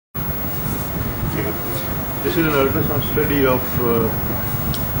This is an ultrasound study of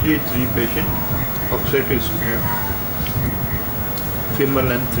G3 patient of FETUS, femur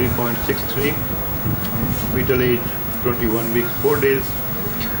length 3.63, fetal age 21 weeks 4 days,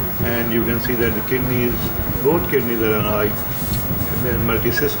 and you can see that the kidneys, both kidneys are high, they are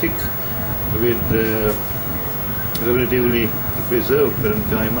multicystic with relatively preserved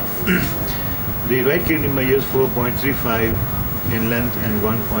parenchyma. The right kidney measures 4.35 in length and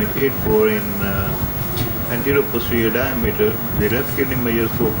 1.84 in anterior-posterior diameter. The left kidney measures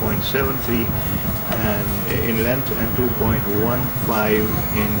 4.73 and in length and 2.15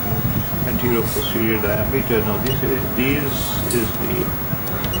 in anterior-posterior diameter. Now this is the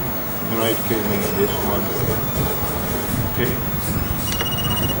right kidney, this one. Okay,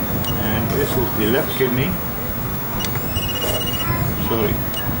 and this is the left kidney. Sorry.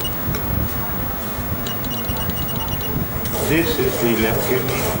 This is the left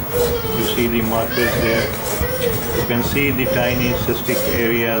kidney. You see the markers there. You can see the tiny cystic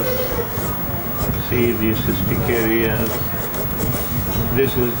areas. See the cystic areas.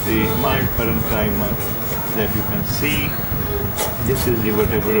 This is the mild parenchyma that you can see. This is the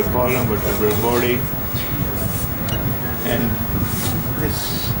vertebral column, vertebral body. And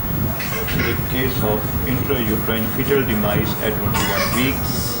this is a case of intrauterine fetal demise at 21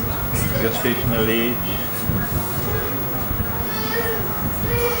 weeks, gestational age.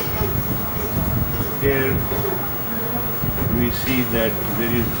 Here we see that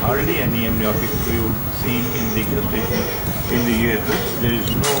there is hardly any amniotic fluid seen in the gestation, in the uterus. There is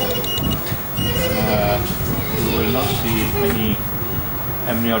no, you will not see any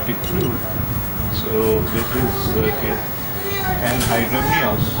amniotic fluid. So this is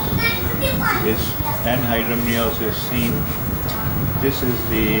anhydramnios is seen. This is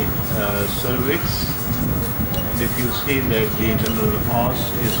the cervix, and if you see that the internal os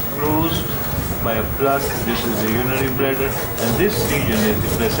is closed by a plug, this is the urinary bladder, and this region is the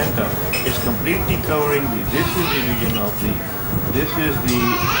placenta. It's completely covering this is the region of this is the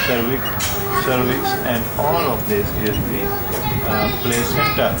cervix, and all of this is the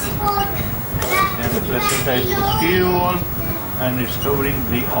placenta. And the placenta is posterior wall, and it's covering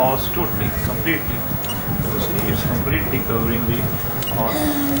the os totally, completely. You see, it's completely covering the os,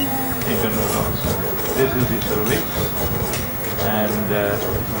 internal os. This is the cervix, and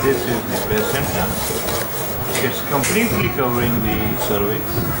this is the placenta. It's completely covering the cervix.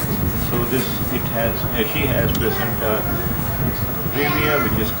 So she has placenta previa,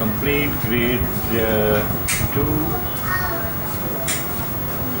 which is complete, grade 2.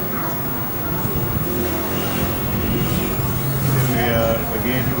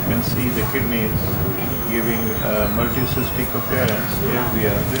 Again, you can see the kidneys giving multicystic appearance. Here we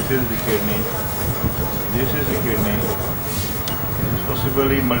are. This is the kidney. This is the kidney. This is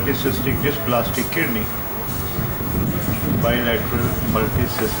possibly multicystic dysplastic kidney, bilateral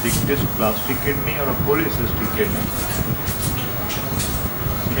multicystic dysplastic kidney, or a polycystic kidney.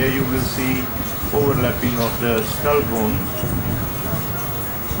 Here you will see overlapping of the skull bone.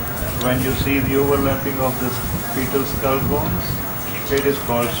 When you see the overlapping of the fetal skull bones, it is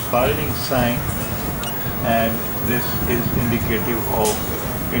called spalling sign, and this is indicative of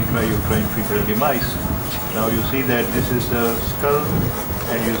intrauterine fetal demise. Now you see that this is the skull,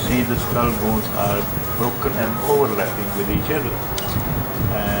 and you see the skull bones are broken and overlapping with each other.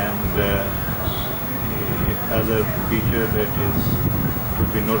 And the other feature that is to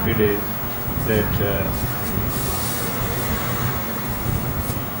be noted is that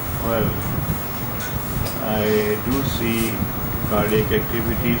I do see cardiac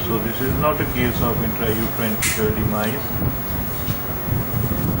activity, so this is not a case of intrauterine fetal demise.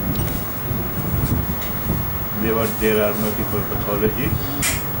 There are multiple pathologies.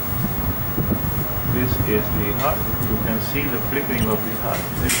 This is the heart. You can see the flickering of the heart.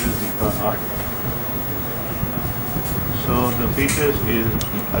 This is the heart. So the fetus is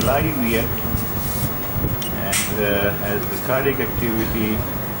alive yet, and has the cardiac activity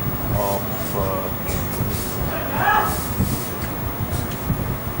of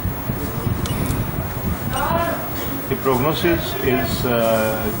the prognosis is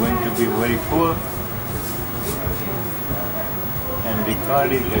going to be very poor, and the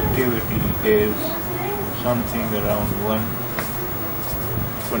cardiac activity is something around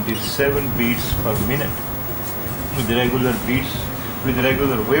 127 beats per minute with regular beats, with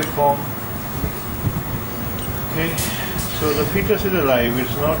regular waveform. Okay, so the fetus is alive.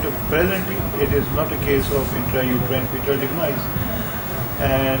 It's not presently. It is not a case of intrauterine fetal demise.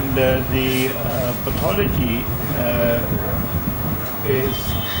 And the pathology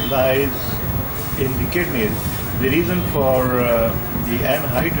lies in the kidneys. The reason for the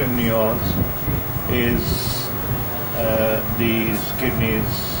anhydramnios is these kidneys,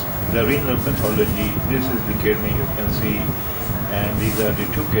 the renal pathology. This is the kidney you can see, and these are the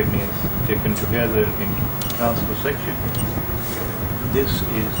two kidneys taken together in transfer section. This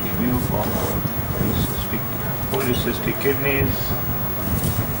is the view from polycystic kidneys.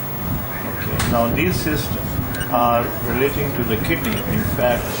 Okay, now these cysts are relating to the kidney. In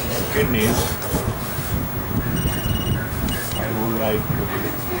fact, kidneys, I would like to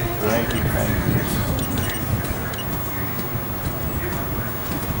write it like this.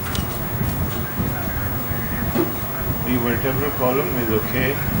 The vertebral column is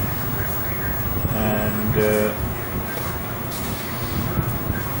okay, and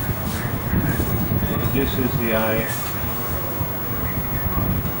this is the eye.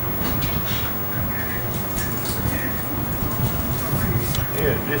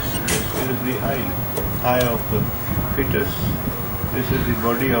 Here, this is the eye of the fetus. This is the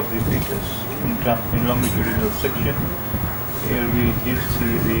body of the fetus in longitudinal section. Here we just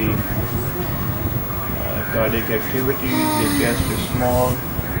see the cardiac activity. The chest is small.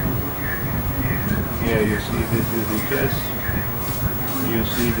 Here you see this is the chest. You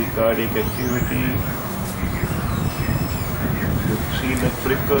see the cardiac activity. You see the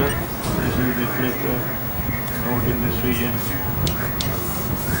flicker. This is the flicker. Note in this region.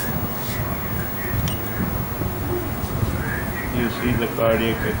 You see the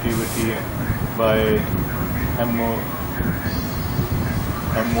cardiac activity by MO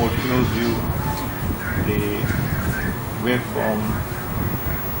shows you the waveform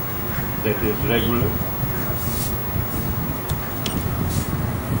that is regular.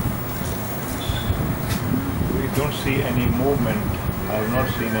 We don't see any movement. I have not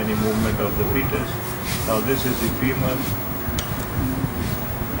seen any movement of the fetus. Now this is the femur,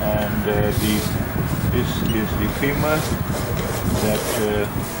 and this is the femur that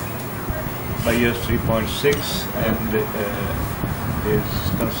by years 3.6 and is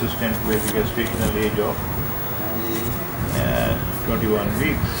consistent with the gestational age of 21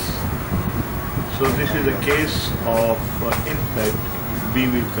 weeks. So this is a case of, in fact, we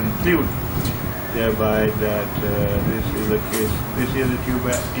will conclude thereby that this is a case. This is the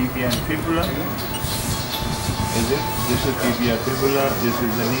tibia and fibula. Is it? This is tibia fibula. This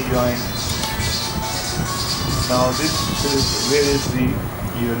is the knee joint. Now this is, where is the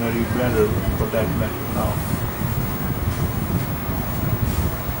urinary bladder for that matter now?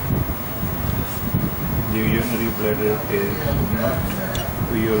 The urinary bladder is not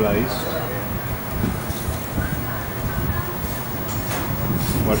visualized.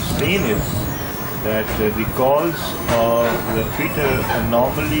 What's seen is that the cause of the fetal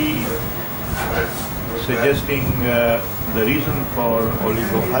anomaly suggesting the reason for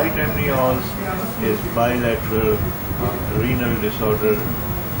oligohydramnios is bilateral renal disorder,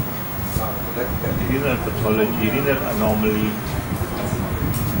 renal pathology, renal anomaly,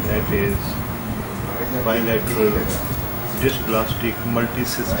 that is bilateral dysplastic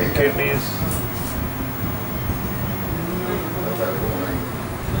multicystic kidneys.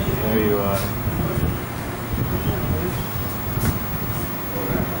 Here you are.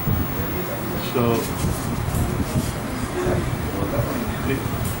 So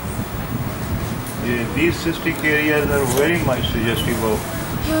these cystic areas are very much suggestive of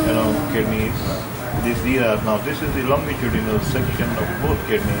kidneys. These are now. This is the longitudinal section of both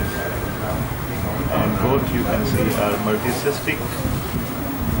kidneys, and both you can see are multicystic.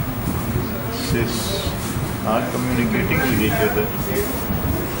 Cysts are communicating with each other.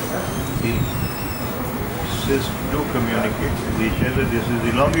 The cysts do communicate with each other. This is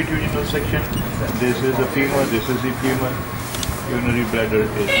the longitudinal section. This is the femur. This is the femur. Urinary bladder is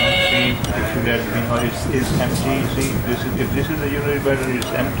not seen. It should have been, or it is empty. See, if this is the urinary bladder, it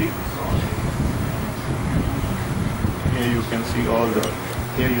is empty. Here you can see all the.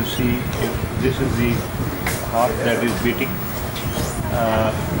 Here you see if this is the heart that is beating.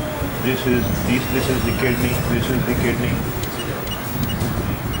 This is the kidney. This is the kidney.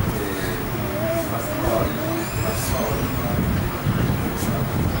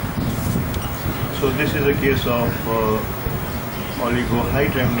 So this is a case of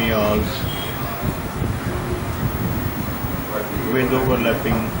oligohydramnios with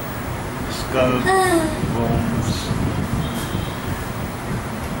overlapping skull bones,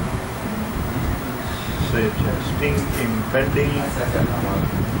 suggesting impending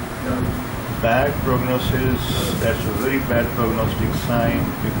bad prognosis. That's a very bad prognostic sign.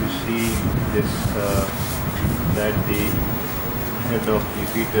 If you see this, that the head of the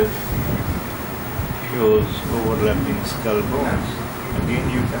fetus shows overlapping skull bones. Again,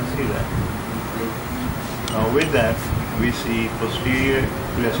 you can see that. Now with that, we see posterior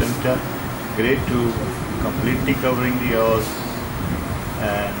placenta grade 2, completely covering the os,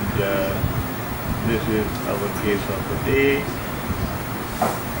 and this is our case of the day.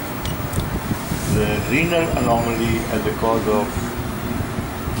 The renal anomaly as a cause of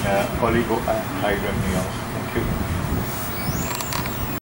oligoanhydramnios. Thank you.